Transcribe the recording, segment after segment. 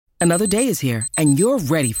Another day is here, and you're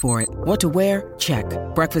ready for it. What to wear? Check.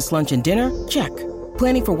 Breakfast, lunch, and dinner? Check.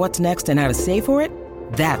 Planning for what's next and how to save for it?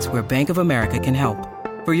 That's where Bank of America can help.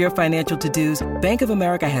 For your financial to-dos, Bank of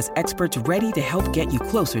America has experts ready to help get you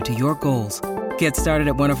closer to your goals. Get started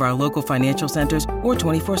at one of our local financial centers or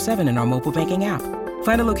 24/7 in our mobile banking app.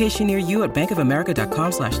 Find a location near you at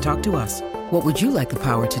bankofamerica.com/talktous. What would you like the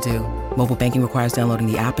power to do? Mobile banking requires downloading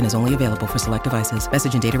the app and is only available for select devices.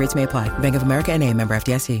 Message and data rates may apply. Bank of America N.A., member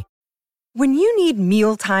FDIC. When you need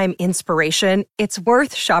mealtime inspiration, it's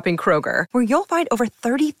worth shopping Kroger, where you'll find over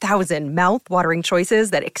 30,000 mouth-watering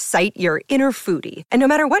choices that excite your inner foodie. And no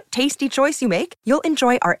matter what tasty choice you make, you'll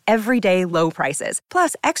enjoy our everyday low prices,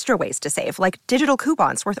 plus extra ways to save, like digital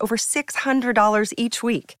coupons worth over $600 each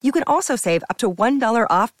week. You can also save up to $1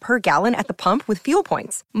 off per gallon at the pump with fuel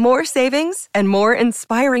points. More savings and more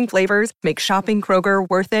inspiring flavors make shopping Kroger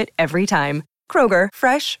worth it every time. Kroger,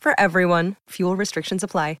 fresh for everyone. Fuel restrictions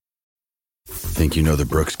apply. Think you know the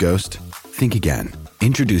Brooks Ghost? Think again.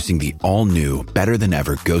 Introducing the all-new,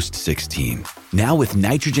 better-than-ever Ghost 16. Now with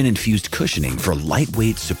nitrogen-infused cushioning for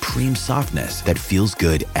lightweight, supreme softness that feels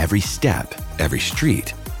good every step, every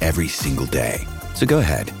street, every single day. So go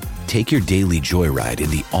ahead, take your daily joyride in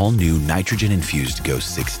the all-new nitrogen-infused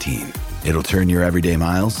Ghost 16. It'll turn your everyday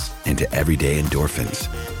miles into everyday endorphins.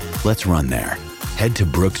 Let's run there. Head to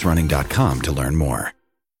brooksrunning.com to learn more.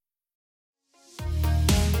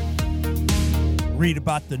 Read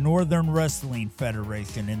about the Northern Wrestling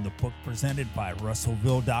Federation in the book presented by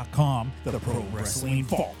Russellville.com, The Pro Wrestling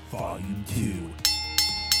Vault, Volume 2.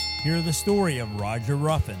 Hear the story of Roger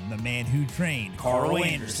Ruffin, the man who trained Carl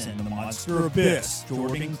Anderson, the Monster Abyss,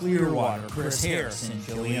 Jordan Clearwater, Chris Harris, and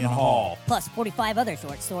Jillian Hall. Plus 45 other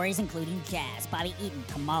short stories including Jazz, Bobby Eaton,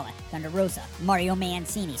 Kamala, Thunder Rosa, Mario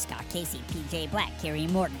Mancini, Scott Casey, PJ Black, Kerry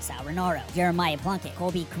Morton, Sal Renaro, Jeremiah Plunkett,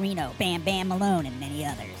 Colby Carino, Bam Bam Malone, and many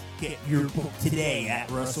others. Get your book today at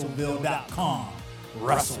Russellville.com.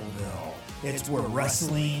 Russellville. It's where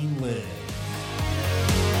wrestling lives.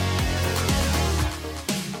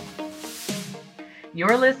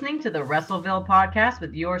 You're listening to the Russellville podcast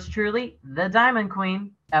with yours truly, the Diamond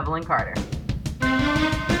Queen, Evelyn Carter.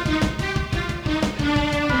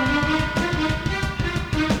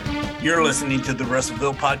 You're listening to the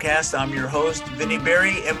Russellville podcast. I'm your host, Vinny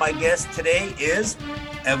Berry, and my guest today is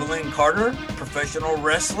Evelyn Carter, professional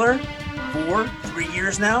wrestler for 3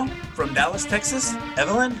 years now from Dallas, Texas.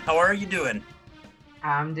 Evelyn, how are you doing?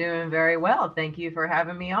 I'm doing very well. Thank you for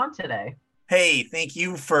having me on today. Hey, thank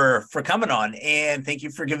you for coming on, and thank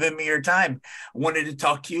you for giving me your time. I wanted to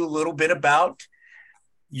talk to you a little bit about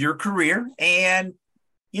your career and,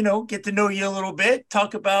 get to know you a little bit.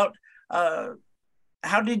 Talk about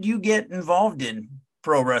how did you get involved in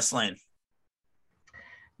pro wrestling?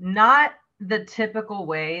 Not the typical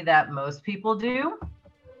way that most people do,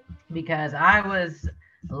 because I was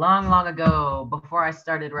long ago, before I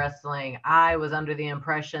started wrestling, I was under the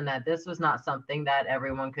impression that this was not something that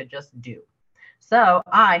everyone could just do. So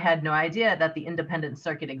I had no idea that the independent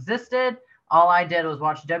circuit existed. All I did was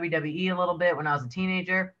watch WWE a little bit when I was a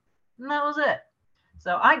teenager, and that was it.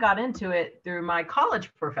 So I got into it through my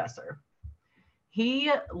college professor.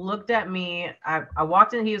 He looked at me. I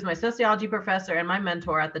walked in. He was my sociology professor and my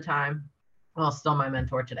mentor at the time. Well, still my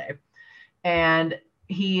mentor today. And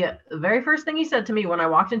the very first thing he said to me when I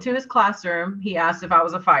walked into his classroom, he asked if I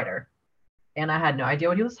was a fighter. And I had no idea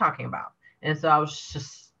what he was talking about. And so I was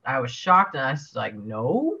shocked, and I was like,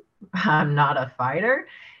 no, I'm not a fighter.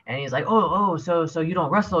 And he's like, so you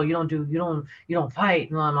don't wrestle, you don't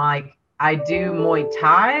fight. And I'm like, I do Muay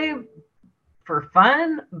Thai for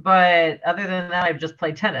fun, but other than that, I've just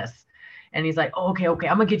played tennis. And he's like, okay, I'm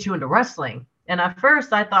gonna get you into wrestling. And at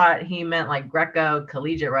first I thought he meant like Greco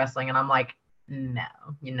collegiate wrestling. And I'm like, no,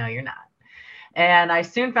 you're not. And I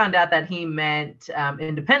soon found out that he meant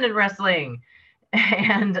independent wrestling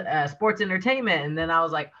and sports entertainment. And then I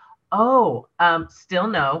was like, still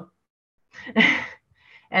no.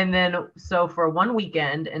 And then, so for one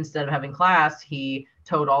weekend, instead of having class, he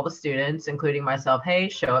told all the students, including myself, hey,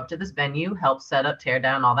 show up to this venue, help set up, tear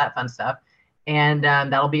down, all that fun stuff. And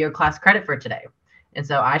that'll be your class credit for today. And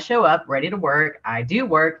so I show up ready to work. I do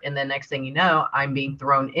work. And then next thing you know, I'm being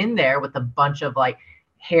thrown in there with a bunch of like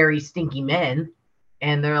hairy, stinky men.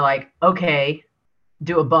 And they're like, okay,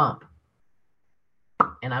 do a bump.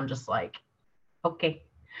 And I'm just like, okay.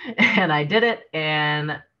 And I did it.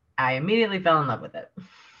 And I immediately fell in love with it.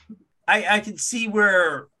 I can see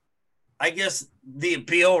where, I guess, the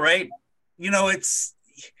appeal, right? It's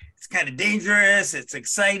kind of dangerous. It's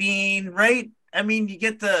exciting, right? I mean, you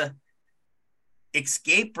get the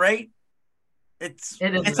escape, right? It's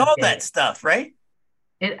all that stuff, right?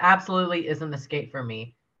 It absolutely is an escape for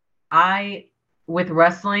me. with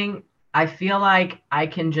wrestling, I feel like I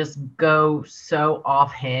can just go so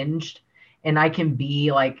off hinged, and I can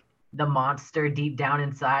be like the monster deep down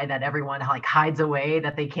inside that everyone like hides away,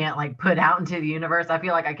 that they can't like put out into the universe. I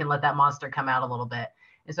feel like I can let that monster come out a little bit.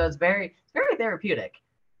 And so it's very therapeutic.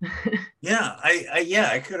 Yeah,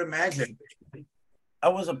 I could imagine. I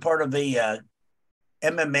was a part of the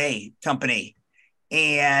MMA company,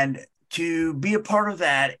 and to be a part of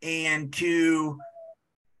that and to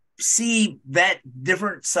see that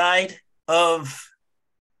different side of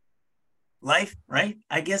life, right?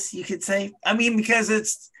 I guess you could say. I mean,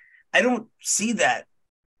 because I don't see that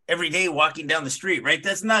every day walking down the street, right?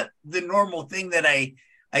 That's not the normal thing that I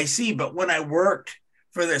see. But when I worked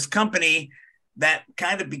for this company, that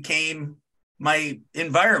kind of became my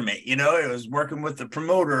environment. I was working with the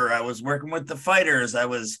promoter, I was working with the fighters, I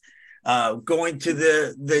was going to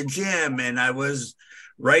the gym, and I was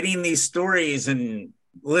writing these stories and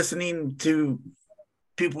listening to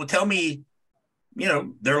people tell me,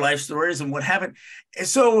 their life stories and what happened. And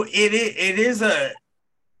so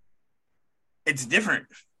it's different,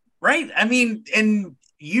 right? I mean, and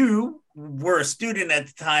you were a student at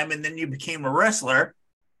the time, and then you became a wrestler.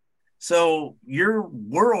 So your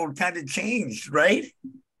world kind of changed, right?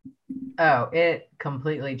 Oh, it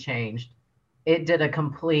completely changed. It did a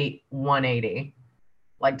complete 180.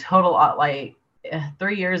 Like total,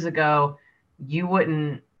 3 years ago, you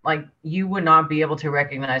would not be able to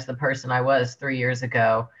recognize the person I was 3 years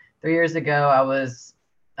ago. 3 years ago, I was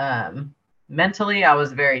mentally, I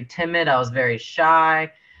was very timid. I was very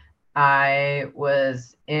shy. I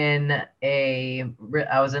was in a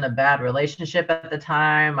bad relationship at the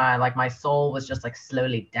time. My soul was just like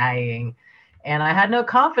slowly dying, and I had no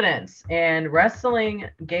confidence. And wrestling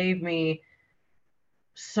gave me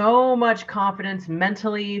so much confidence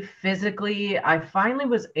mentally, physically. I finally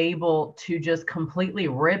was able to just completely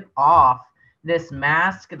rip off this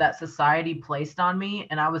mask that society placed on me,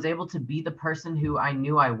 and I was able to be the person who I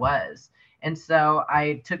knew I was. And so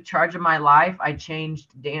I took charge of my life. I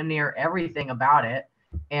changed damn near everything about it.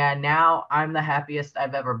 And now I'm the happiest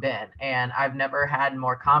I've ever been. And I've never had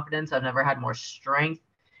more confidence. I've never had more strength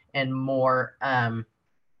and more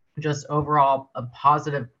just overall a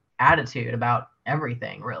positive attitude about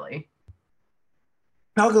everything, really.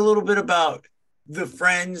 Talk a little bit about the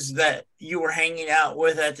friends that you were hanging out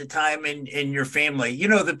with at the time in your family,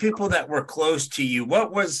 the people that were close to you.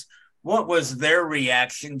 What was their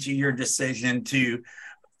reaction to your decision to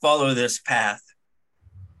follow this path?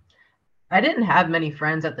 I didn't have many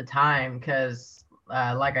friends at the time because,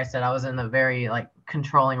 like I said, I was in a very like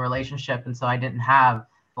controlling relationship, and so I didn't have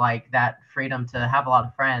like that freedom to have a lot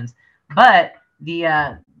of friends. But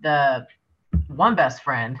the one best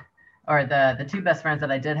friend, or the two best friends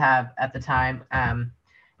that I did have at the time,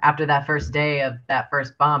 after that first day of that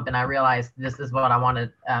first bump, and I realized this is what I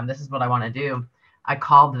wanted, this is what I want to do, I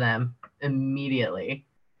called them immediately.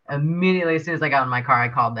 Immediately, as soon as I got in my car, I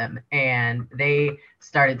called them, and they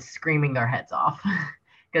started screaming their heads off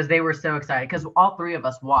because they were so excited. Because all three of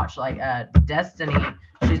us watched. Like Destiny,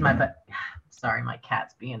 she's sorry, my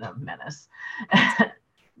cat's being a menace.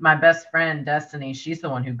 My best friend Destiny, she's the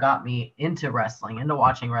one who got me into wrestling, into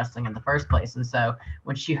watching wrestling in the first place. And so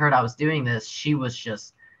when she heard I was doing this, she was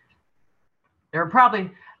just, there were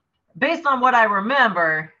probably, based on what I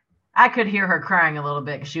remember, I could hear her crying a little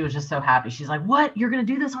bit because she was just so happy. She's like, "What? You're gonna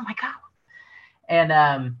do this? Oh my God!" And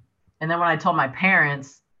then when I told my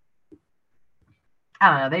parents, I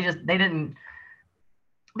don't know, they just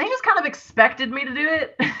kind of expected me to do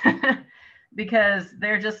it because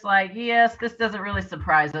they're just like, "Yes, this doesn't really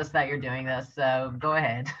surprise us that you're doing this, so go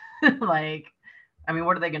ahead." Like, I mean,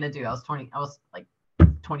 what are they gonna do? I was like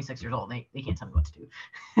 26 years old. They can't tell me what to do.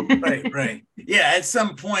 Right. Yeah, at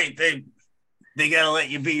some point they got to let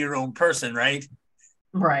you be your own person, right?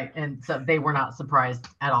 Right. And so they were not surprised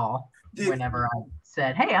at all whenever I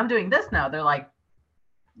said, "Hey, I'm doing this now." They're like,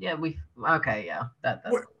 "Yeah, okay, yeah." That's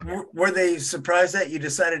were they surprised that you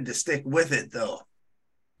decided to stick with it, though?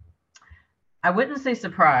 I wouldn't say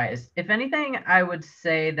surprised. If anything, I would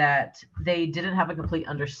say that they didn't have a complete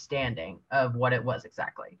understanding of what it was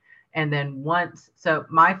exactly. And then so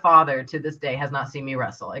my father to this day has not seen me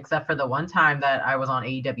wrestle, except for the one time that I was on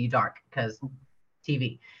AEW Dark, because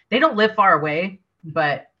TV. They don't live far away,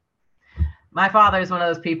 but my father is one of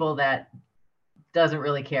those people that doesn't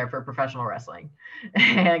really care for professional wrestling.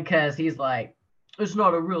 And because he's like, "It's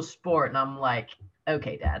not a real sport." And I'm like,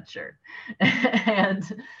 "Okay, Dad, sure."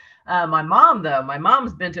 And my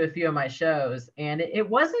mom's been to a few of my shows, and it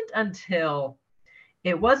wasn't until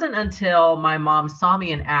my mom saw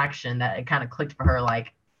me in action that it kind of clicked for her,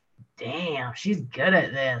 like, "Damn, she's good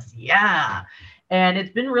at this." Yeah. And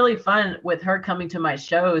it's been really fun with her coming to my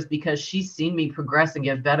shows because she's seen me progress and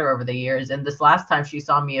get better over the years. And this last time she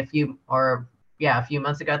saw me a few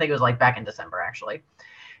months ago, I think it was like back in December, actually.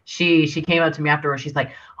 She came up to me afterwards. She's like,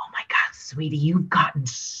 "Oh my God, sweetie, you've gotten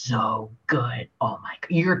so good. Oh my God,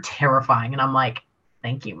 you're terrifying." And I'm like,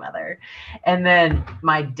 "Thank you, mother." And then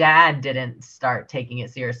my dad didn't start taking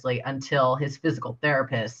it seriously until his physical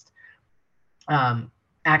therapist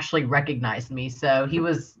actually recognized me. So he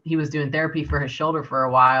was doing therapy for his shoulder for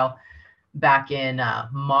a while back in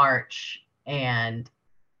March, and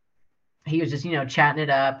he was just, chatting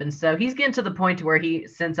it up. And so he's getting to the point to where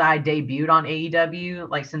since I debuted on AEW,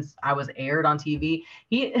 like since I was aired on TV,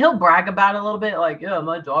 he'll brag about it a little bit. Like, yeah,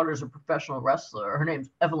 my daughter's a professional wrestler. Her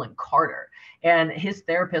name's Evelyn Carter. And his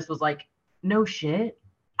therapist was like, no shit.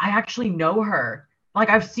 I actually know her.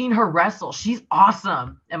 Like, I've seen her wrestle. She's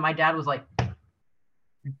awesome. And my dad was like,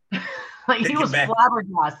 like he was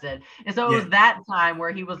flabbergasted. And so it was that time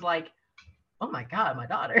where he was like, oh my God, my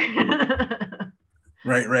daughter.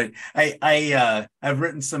 Right. I've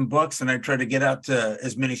written some books, and I try to get out to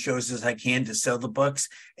as many shows as I can to sell the books.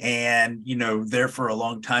 And, there for a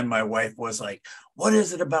long time, my wife was like, what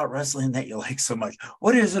is it about wrestling that you like so much?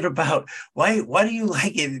 What is it about? Why do you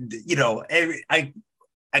like it?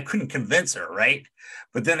 I couldn't convince her, right?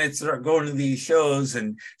 But then I'd start going to these shows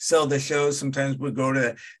and sell the shows. Sometimes we'd go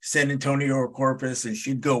to San Antonio or Corpus, and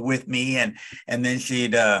she'd go with me, and then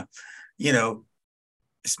she'd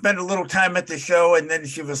spend a little time at the show. And then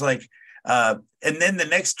she was like, and then the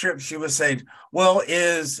next trip she was saying, well,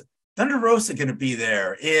 is Thunder Rosa going to be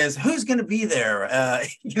there? Who's going to be there?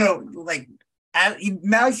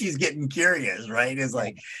 Now she's getting curious, right? It's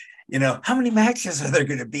like, how many matches are there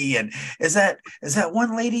going to be? And is that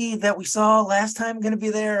one lady that we saw last time going to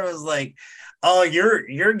be there? I was like, oh,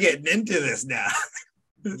 you're getting into this now.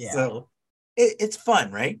 Yeah. So it's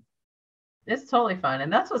fun, right? It's totally fun.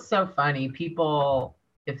 And that's what's so funny. People,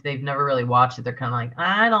 if they've never really watched it, they're kind of like,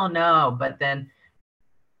 I don't know. But then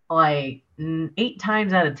like 8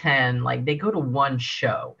 times out of 10, like they go to one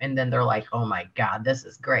show and then they're like, oh my God, this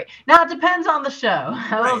is great. Now it depends on the show.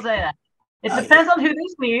 I will say that. It depends on who they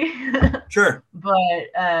see. Sure.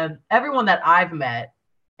 But everyone that I've met,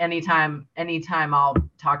 anytime I'll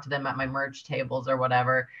talk to them at my merch tables or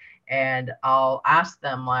whatever, and I'll ask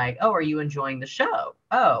them like, oh, are you enjoying the show?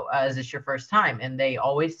 Oh, is this your first time? And they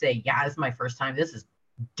always say, yeah, this is my first time. This is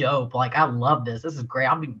dope. Like, I love this. This is great.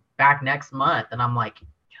 I'll be back next month. And I'm like,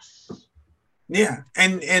 yes. Yeah.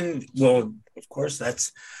 And well, of course,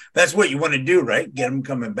 that's what you want to do, right? Get them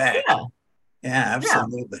coming back. Yeah,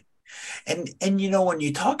 absolutely. Yeah. And when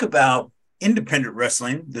you talk about independent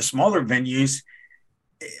wrestling, the smaller venues,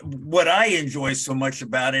 what I enjoy so much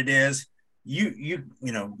about it is you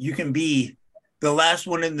can be the last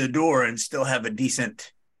one in the door and still have a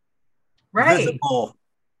decent visible.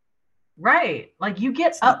 Right. Like you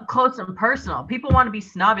get up close and personal. People want to be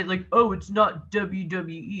snobby, like, oh, it's not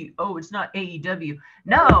WWE. Oh, it's not AEW.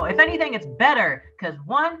 No, if anything, it's better because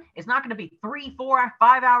 1, it's not going to be 3, 4,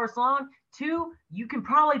 5 hours long. 2, you can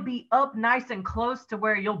probably be up nice and close to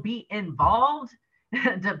where you'll be involved,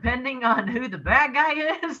 depending on who the bad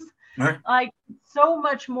guy is. Right. Like so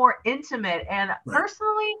much more intimate. And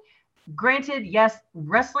personally, granted, yes,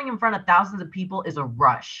 wrestling in front of thousands of people is a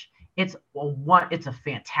rush. It's a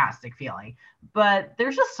fantastic feeling, but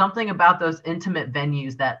there's just something about those intimate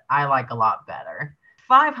venues that I like a lot better.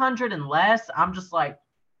 500 and less, I'm just like,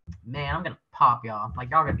 man, I'm gonna pop y'all. Like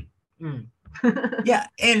y'all gonna be. Yeah,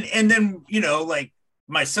 and then like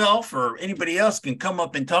myself or anybody else can come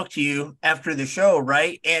up and talk to you after the show,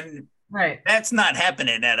 right? And that's not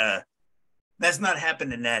happening at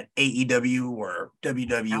AEW or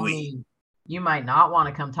WWE. I mean, you might not want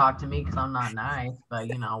to come talk to me because I'm not nice, but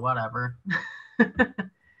whatever. I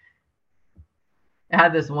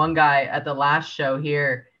had this one guy at the last show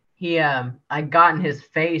here. I got in his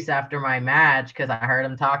face after my match because I heard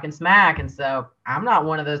him talking smack. And so I'm not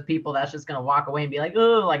one of those people that's just going to walk away and be like,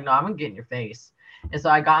 oh, like, no, I'm going to get in your face. And so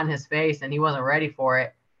I got in his face and he wasn't ready for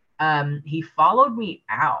it. He followed me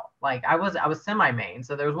out. Like I was semi-main.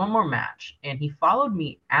 So there was one more match and he followed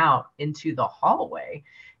me out into the hallway.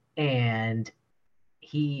 And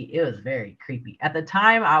it was very creepy. At the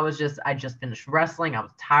time, I just finished wrestling. I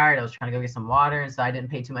was tired. I was trying to go get some water. And so I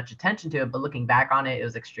didn't pay too much attention to it. But looking back on it, it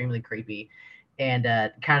was extremely creepy and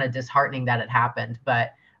kind of disheartening that it happened.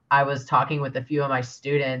 But I was talking with a few of my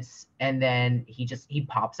students and then he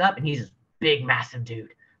pops up and he's this big, massive dude.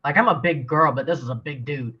 Like I'm a big girl, but this was a big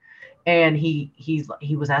dude. And he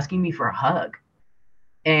was asking me for a hug.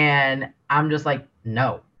 And I'm just like,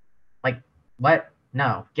 no. Like, what?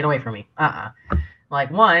 No, get away from me. Like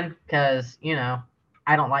 1, because,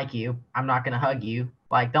 I don't like you. I'm not going to hug you.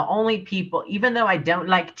 Like the only people, even though I don't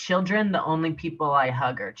like children, the only people I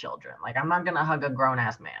hug are children. Like I'm not going to hug a grown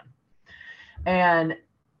ass man. And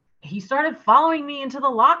he started following me into the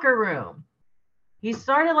locker room. He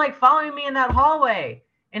started like following me in that hallway.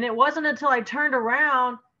 And it wasn't until I turned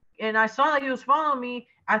around and I saw that he was following me,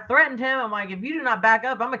 I threatened him. I'm like, if you do not back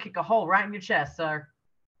up, I'm going to kick a hole right in your chest, sir.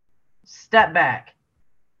 Step back.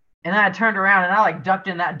 And then I turned around and I like ducked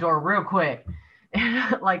in that door real quick.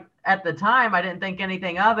 And like at the time, I didn't think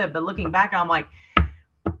anything of it. But looking back, I'm like,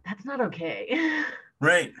 that's not okay.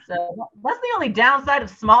 Right. So that's the only downside of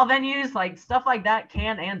small venues. Like stuff like that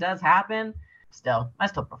can and does happen. Still, I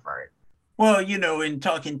still prefer it. Well, you know, in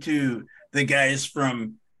talking to the guys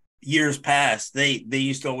from years past, they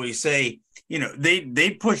used to always say, you know,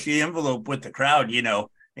 they push the envelope with the crowd, you know,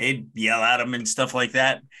 they'd yell at them and stuff like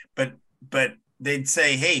that. But they'd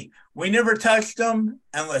say, hey, we never touched them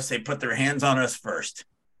unless they put their hands on us first.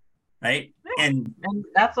 Right. Yeah. And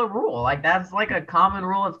that's a rule. Like that's like a common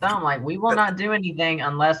rule of thumb. Like we will not do anything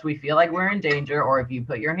unless we feel like we're in danger or if you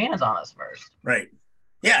put your hands on us first. Right.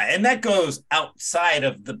 Yeah. And that goes outside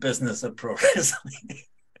of the business of pro wrestling.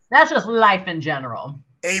 That's just life in general.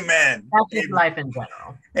 Amen. That's just life in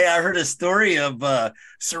general. Hey, I heard a story of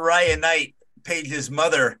Soraya Knight, Paige's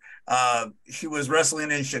mother. She was wrestling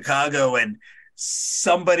in Chicago and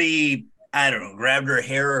somebody, I don't know, grabbed her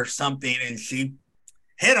hair or something and she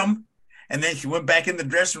hit him. And then she went back in the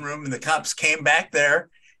dressing room and the cops came back there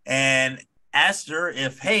and asked her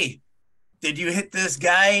if, hey, did you hit this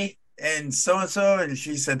guy and so-and-so? And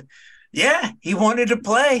she said, yeah, he wanted to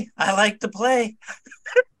play. I like to play.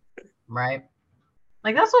 Right.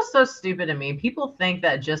 Like that's what's so stupid to me. People think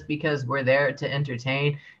that just because we're there to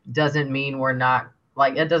entertain doesn't mean we're not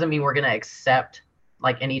like, it doesn't mean we're going to accept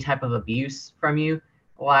like any type of abuse from you.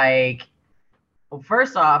 Like, well,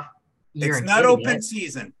 first off, it's not open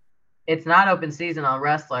season. It's not open season on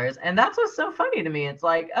wrestlers. And that's what's so funny to me. It's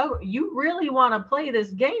like, oh, you really want to play this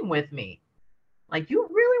game with me? Like, you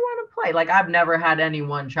really want to play? Like, I've never had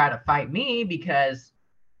anyone try to fight me because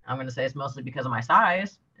I'm going to say it's mostly because of my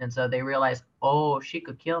size. And so they realize, oh, she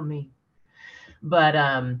could kill me. But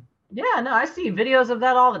yeah, no, I see videos of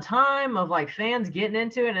that all the time of like fans getting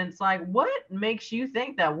into it. And it's like, what makes you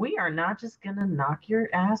think that we are not just going to knock your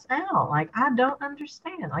ass out? Like, I don't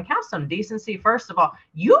understand. Like, have some decency. First of all,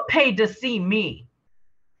 you paid to see me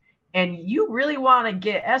and you really want to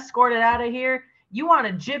get escorted out of here. You want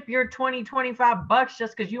to jip your $20-25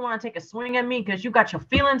 just because you want to take a swing at me because you got your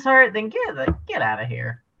feelings hurt, then get out of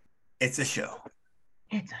here. It's a show.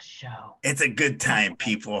 It's a show. It's a good time,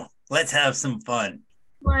 people. Let's have some fun.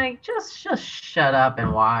 Like, just shut up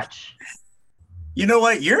and watch. You know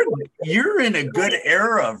what? You're in a good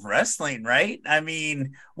era of wrestling, right? I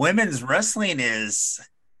mean, women's wrestling is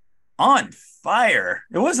on fire.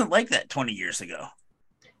 It wasn't like that 20 years ago.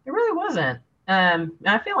 It really wasn't.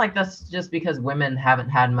 I feel like that's just because women haven't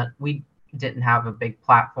had much. We didn't have a big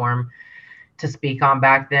platform to speak on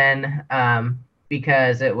back then,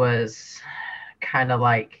 because it was kind of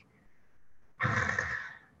like.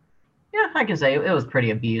 Yeah, I can say it was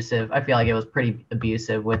pretty abusive. I feel like it was pretty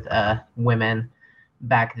abusive with women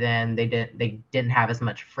back then. They didn't have as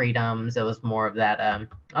much freedoms. It was more of that,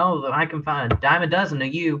 oh, I can find a dime a dozen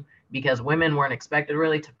of you, because women weren't expected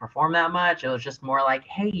really to perform that much. It was just more like,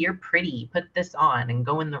 hey, you're pretty, put this on and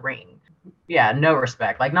go in the ring. Yeah, no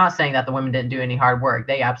respect. Like, not saying that the women didn't do any hard work.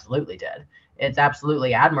 They absolutely did. It's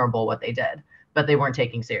absolutely admirable what they did, but they weren't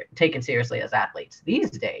taken seriously as athletes.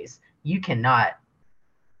 These days, you cannot.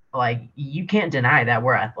 Like, you can't deny that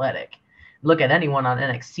we're athletic. Look at anyone on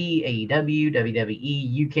NXT, AEW,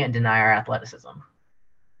 WWE. You can't deny our athleticism.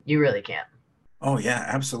 You really can't. Oh yeah,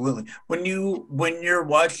 absolutely. When you're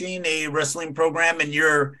watching a wrestling program and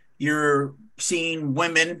you're seeing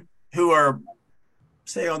women who are,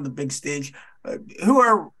 say, on the big stage, who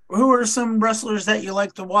are some wrestlers that you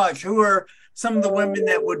like to watch? Who are some of the women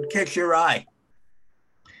that would catch your eye?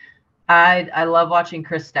 I love watching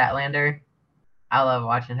Chris Statlander. I love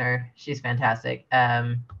watching her. She's fantastic.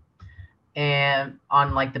 And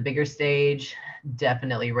on like the bigger stage,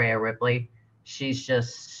 definitely Rhea Ripley. She's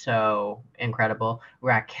just so incredible.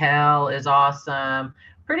 Raquel is awesome.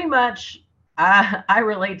 Pretty much, I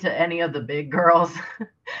relate to any of the big girls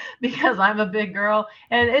because I'm a big girl,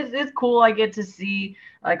 and it's cool. I get to see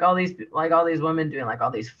like all these women doing like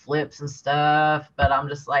all these flips and stuff, but I'm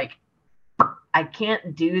just like, I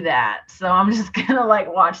can't do that. So I'm just gonna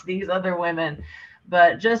like watch these other women.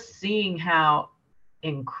 But just seeing how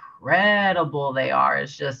incredible they are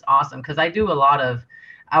is just awesome. Because I do a lot of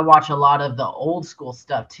I watch a lot of the old school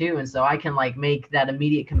stuff too, and so I can like make that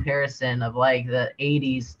immediate comparison of like the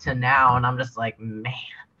 80s to now, and I'm just like, man,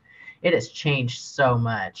 it has changed so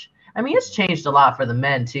much. I mean, it's changed a lot for the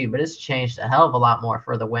men too, but it's changed a hell of a lot more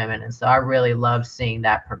for the women, and so I really love seeing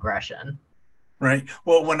that progression. Right.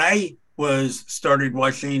 Well, when I was started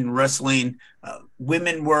watching wrestling,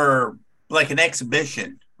 women were like an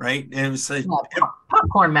exhibition, right? And it was like, Yeah,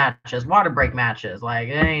 popcorn matches, water break matches, like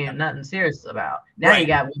it ain't nothing serious about. Now right. you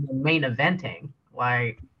got women main eventing,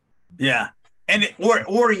 like Yeah, and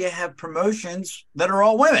or you have promotions that are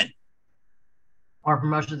all women. or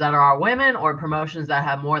promotions that are all women, or promotions that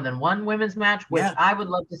have more than one women's match, which Yeah. I would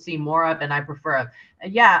love to see more of, and I prefer.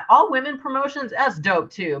 Yeah, all women promotions, that's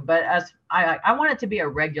dope too. But as I want it to be a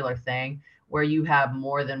regular thing where you have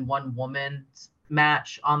more than one woman's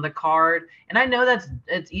match on the card. And I know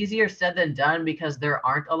it's easier said than done because there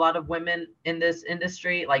aren't a lot of women in this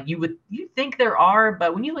industry. Like you think there are,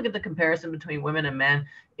 but when you look at the comparison between women and men,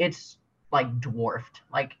 it's like dwarfed.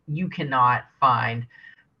 Like you cannot find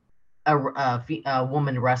a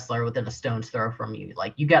woman wrestler within a stone's throw from you.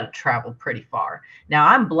 Like you got to travel pretty far. Now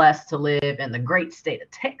I'm blessed to live in the great state of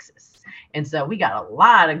Texas, and so we got a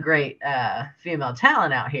lot of great female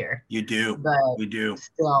talent out here. You do, but we do.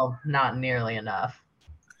 Still not nearly enough.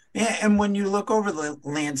 Yeah, and when you look over the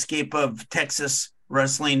landscape of Texas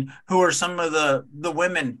wrestling, who are some of the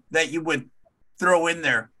women that you would throw in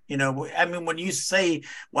there? You know, I mean, when you say,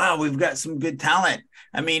 "Wow, we've got some good talent,"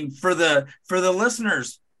 I mean, for the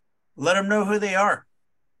listeners, let them know who they are.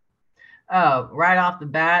 Oh, right off the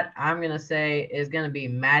bat, I'm going to say is going to be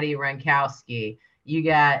Maddie Rankowski. You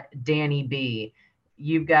got Danny B.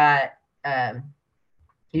 You've got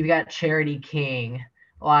Charity King.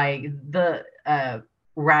 Like the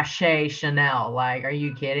Rache Chanel. Like, are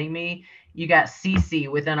you kidding me? You got Cece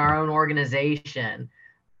within our own organization.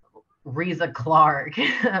 Reza Clark.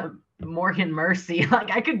 Morgan Mercy.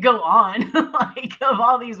 Like, I could go on like of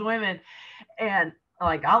all these women. And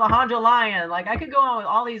like Alejandro Lyon, like I could go on with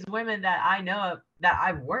all these women that I know that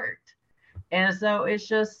I've worked. And so it's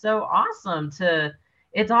just so awesome to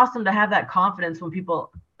have that confidence when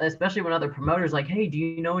people, especially when other promoters like, hey, do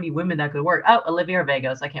you know any women that could work? Oh, Olivia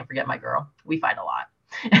Vagos. I can't forget my girl. We fight a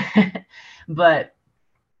lot. But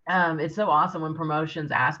it's so awesome when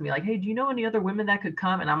promotions ask me like, hey, do you know any other women that could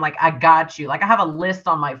come? And I'm like, I got you. Like I have a list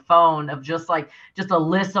on my phone of just a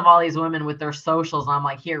list of all these women with their socials. And I'm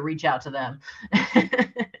like, here, reach out to them.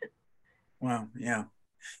 Wow. Yeah.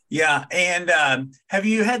 Yeah. And have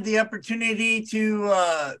you had the opportunity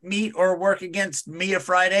to meet or work against Mia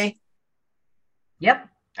Friday? Yep.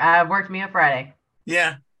 I've worked Mia Friday.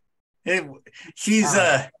 Yeah. She's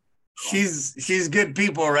good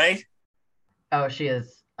people, right? Oh, she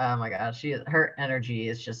is. Oh my God, her energy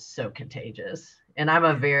is just so contagious. And I'm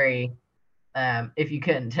a very, if you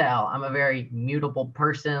couldn't tell, I'm a very mutable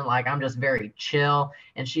person. Like I'm just very chill,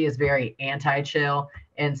 and she is very anti-chill.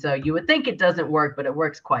 And so you would think it doesn't work, but it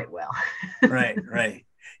works quite well. Right.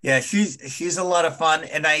 Yeah, she's a lot of fun.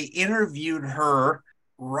 And I interviewed her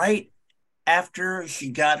right after she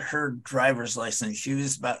got her driver's license. She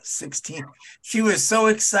was about 16. She was so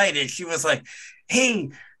excited. She was like, hey,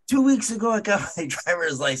 2 weeks ago, I got my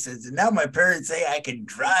driver's license, and now my parents say I can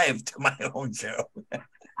drive to my own show.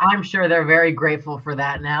 I'm sure they're very grateful for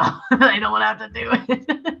that now. They don't have to do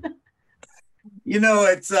it. You know,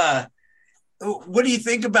 it's what do you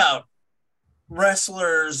think about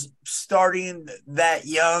wrestlers starting that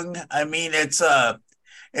young? I mean, it's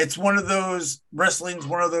one of those, wrestling's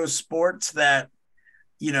one of those sports that,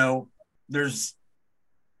 you know, there's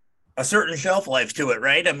a certain shelf life to it,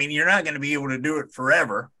 right? I mean, you're not going to be able to do it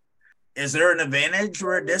forever. Is there an advantage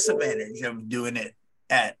or a disadvantage of doing it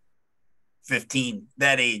at 15,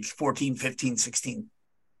 that age, 14, 15, 16?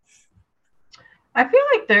 I feel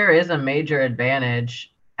like there is a major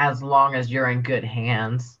advantage as long as you're in good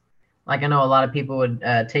hands. Like I know a lot of people would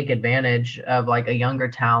take advantage of like a younger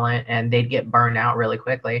talent and they'd get burned out really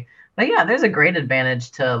quickly. But yeah, there's a great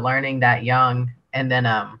advantage to learning that young. And then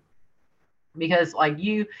because like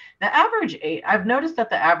the average age, I've noticed that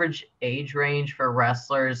the average age range for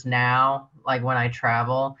wrestlers now, like when I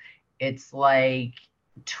travel, it's like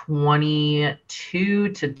 22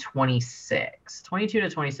 to 26. 22 to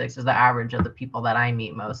 26 is the average of the people that I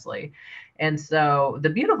meet mostly. And so the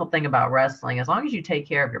beautiful thing about wrestling, as long as you take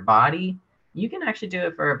care of your body, you can actually do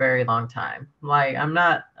it for a very long time. Like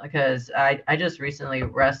because I just recently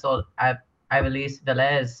wrestled Ivelisse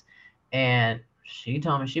Velez, and she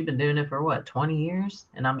told me she'd been doing it for what, 20 years?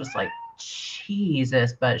 And I'm just like,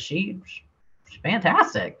 Jesus, but she's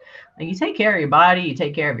fantastic. Like you take care of your body, you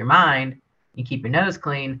take care of your mind, you keep your nose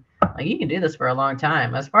clean. Like you can do this for a long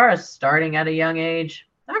time. As far as starting at a young age,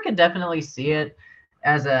 I could definitely see it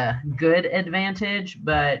as a good advantage,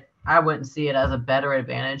 but I wouldn't see it as a better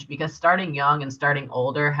advantage because starting young and starting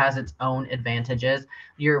older has its own advantages.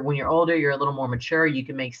 When you're older, you're a little more mature, you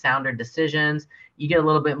can make sounder decisions, you get a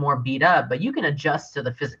little bit more beat up, but you can adjust to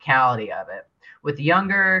the physicality of it. With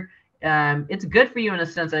younger, it's good for you in a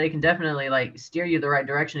sense that it can definitely like steer you the right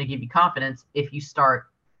direction to give you confidence if you start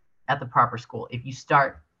at the proper school, if you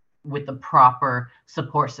start with the proper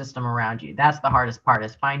support system around you. That's the hardest part,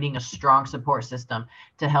 is finding a strong support system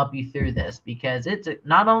to help you through this, because it's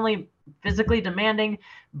not only physically demanding,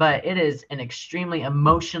 but it is an extremely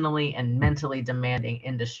emotionally and mentally demanding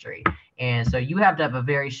industry. And so you have to have a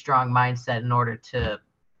very strong mindset in order to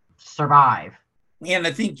survive. And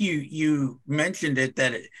I think you mentioned it,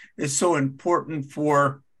 that it is so important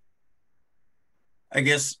for, I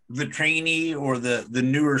guess, the trainee or the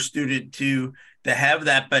newer student to have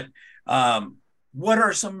that. But what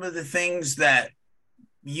are some of the things that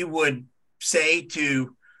you would say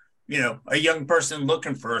to, a young person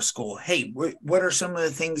looking for a school? Hey, what are some of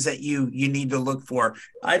the things that you need to look for?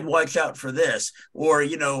 I'd watch out for this, or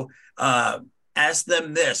ask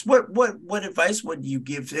them this. What advice would you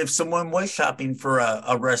give if someone was shopping for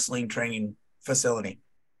a wrestling training facility?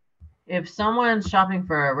 If someone's shopping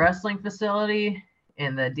for a wrestling facility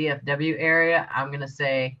in the DFW area, I'm going to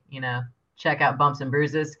say, check out Bumps and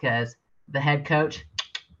Bruises, because the head coach,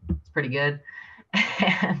 it's pretty good.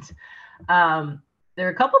 And there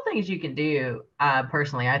are a couple things you can do.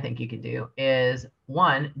 Personally, I think you can do is,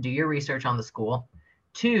 one, do your research on the school.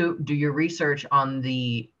 Two, do your research on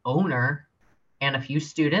the owner and a few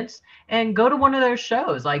students, and go to one of their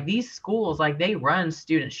shows. Like these schools, like they run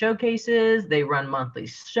student showcases, they run monthly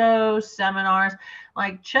shows, seminars.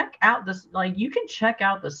 Like check out this, like you can check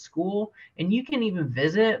out the school and you can even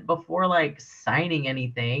visit before like signing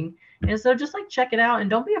anything. And so just like check it out, and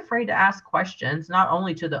don't be afraid to ask questions, not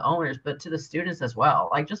only to the owners, but to the students as well.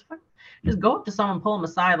 Like just go up to someone, pull them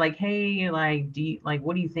aside, like, hey, like,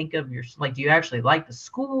 what do you think of your, like, do you actually like the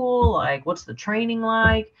school? Like, what's the training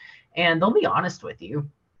like? And they'll be honest with you.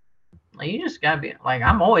 Like you just gotta be like,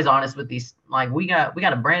 I'm always honest with these. Like we got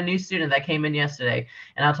a brand new student that came in yesterday,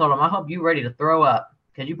 and I told him, I hope you're ready to throw up,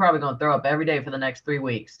 because you're probably gonna throw up every day for the next 3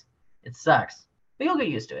 weeks. It sucks, but you'll get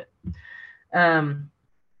used to it.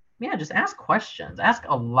 Yeah, just ask questions. Ask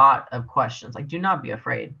a lot of questions. Like, do not be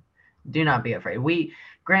afraid. Do not be afraid.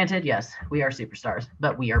 Granted, yes, we are superstars,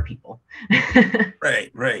 but we are people.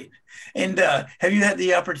 Right. And have you had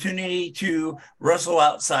the opportunity to wrestle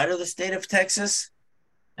outside of the state of Texas?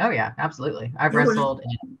 Oh, yeah, absolutely. I've wrestled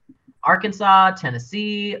in Arkansas,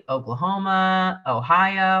 Tennessee, Oklahoma,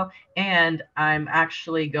 Ohio, and I'm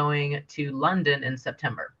actually going to London in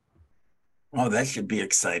September. Oh, that should be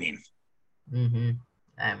exciting. Mm-hmm.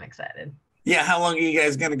 I'm excited. Yeah, how long are you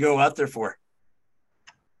guys going to go out there for?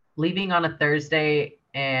 Leaving on a Thursday,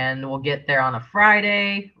 and we'll get there on a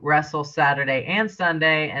Friday, wrestle Saturday and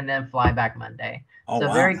Sunday, and then fly back Monday. Oh, so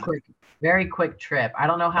wow. Very quick trip. I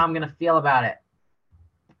don't know how I'm going to feel about it.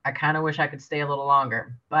 I kind of wish I could stay a little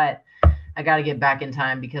longer, but I got to get back in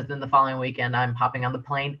time, because then the following weekend I'm hopping on the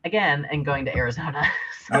plane again and going to Arizona.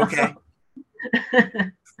 So. Okay.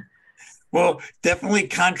 Well, definitely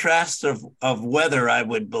contrast of weather, I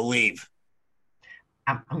would believe.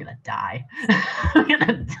 I'm going to die. I'm going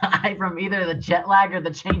to die from either the jet lag or the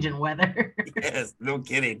change in weather. Yes, no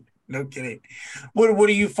kidding. What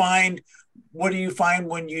do you find? What do you find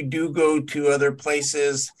when you do go to other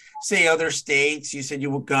places, say other states? You said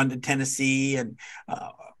you've gone to Tennessee and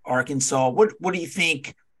Arkansas. What do you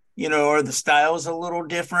think, are the styles a little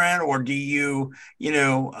different, or do you,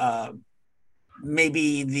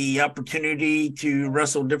 maybe the opportunity to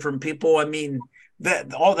wrestle different people? I mean,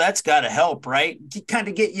 that's got to help, right? Kind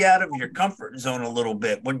of get you out of your comfort zone a little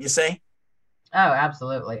bit, wouldn't you say? Oh,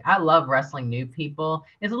 absolutely. I love wrestling new people.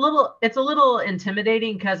 It's a little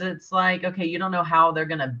intimidating, because it's like, okay, you don't know how they're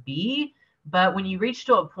going to be. But when you reach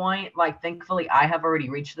to a point, like thankfully I have already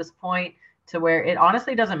reached this point to where it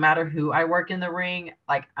honestly doesn't matter who I work in the ring.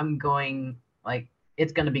 Like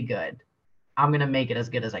it's going to be good. I'm going to make it as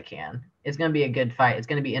good as I can. It's going to be a good fight. It's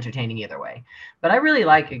going to be entertaining either way. But I really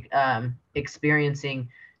like experiencing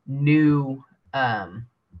new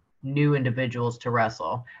individuals to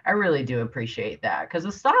wrestle. I really do appreciate that, because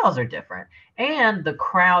the styles are different and the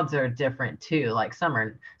crowds are different too. Like some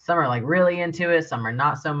are like really into it, some are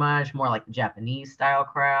not so much, more like the Japanese style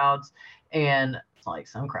crowds. And like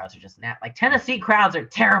some crowds are just like Tennessee crowds are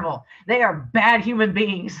terrible. They are bad human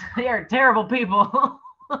beings. They are terrible people.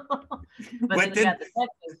 But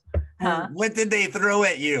what did they throw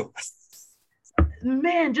at you?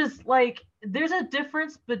 Man, just like there's a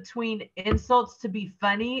difference between insults to be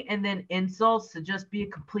funny and then insults to just be a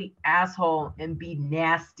complete asshole and be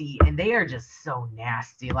nasty. And they are just so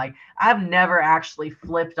nasty. Like, I've never actually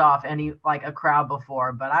flipped off any, like, a crowd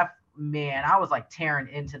before, but I was like tearing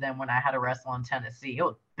into them when I had to wrestle in Tennessee. It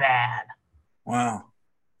was bad. Wow.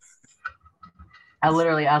 I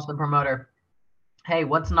literally asked the promoter, hey,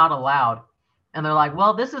 what's not allowed? And they're like,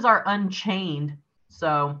 well, this is our Unchained.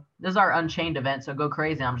 So this is our Unchained event. So go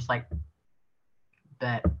crazy. I'm just like,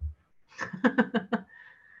 bet.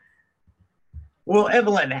 Well,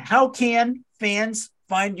 Evelyn, how can fans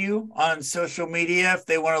find you on social media if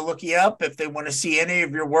they want to look you up, if they want to see any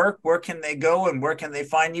of your work? Where can they go and where can they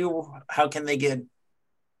find you? How can they get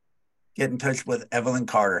in touch with Evelyn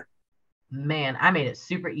Carter? Man, I made it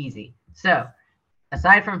super easy. So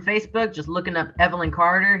aside from Facebook, just looking up Evelyn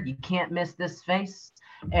Carter, you can't miss this face.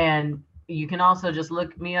 And you can also just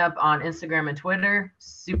look me up on Instagram and Twitter.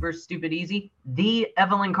 Super stupid easy. The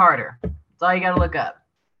Evelyn Carter. That's all you got to look up.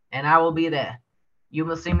 And I will be there. You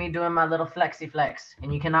will see me doing my little flexi flex.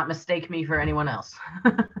 And you cannot mistake me for anyone else.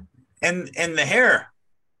 and the hair.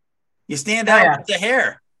 You stand out with the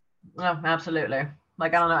hair. Oh, absolutely.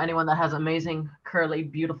 Like, I don't know anyone that has amazing, curly,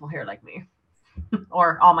 beautiful hair like me.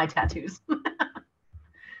 Or all my tattoos.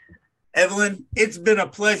 Evelyn, it's been a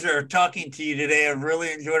pleasure talking to you today. I've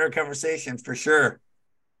really enjoyed our conversation for sure.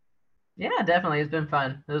 Yeah, definitely. It's been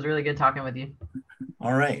fun. It was really good talking with you.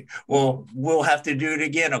 All right. Well, we'll have to do it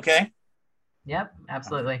again, okay? Yep,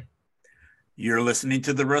 absolutely. You're listening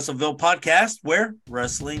to the Russellville Podcast, where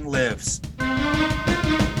wrestling lives.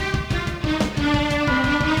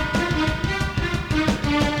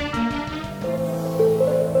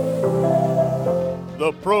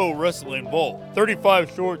 The Pro Wrestling Vault.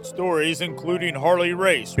 35 short stories including Harley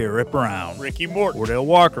Race, Barrett Brown, Ricky Morton, Wardell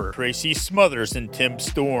Walker, Tracy Smothers, and Tim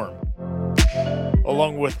Storm.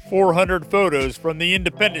 Along with 400 photos from the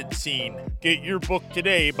independent scene. Get your book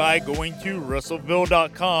today by going to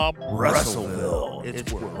Russellville.com. Russellville,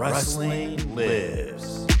 it's where wrestling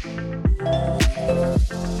lives.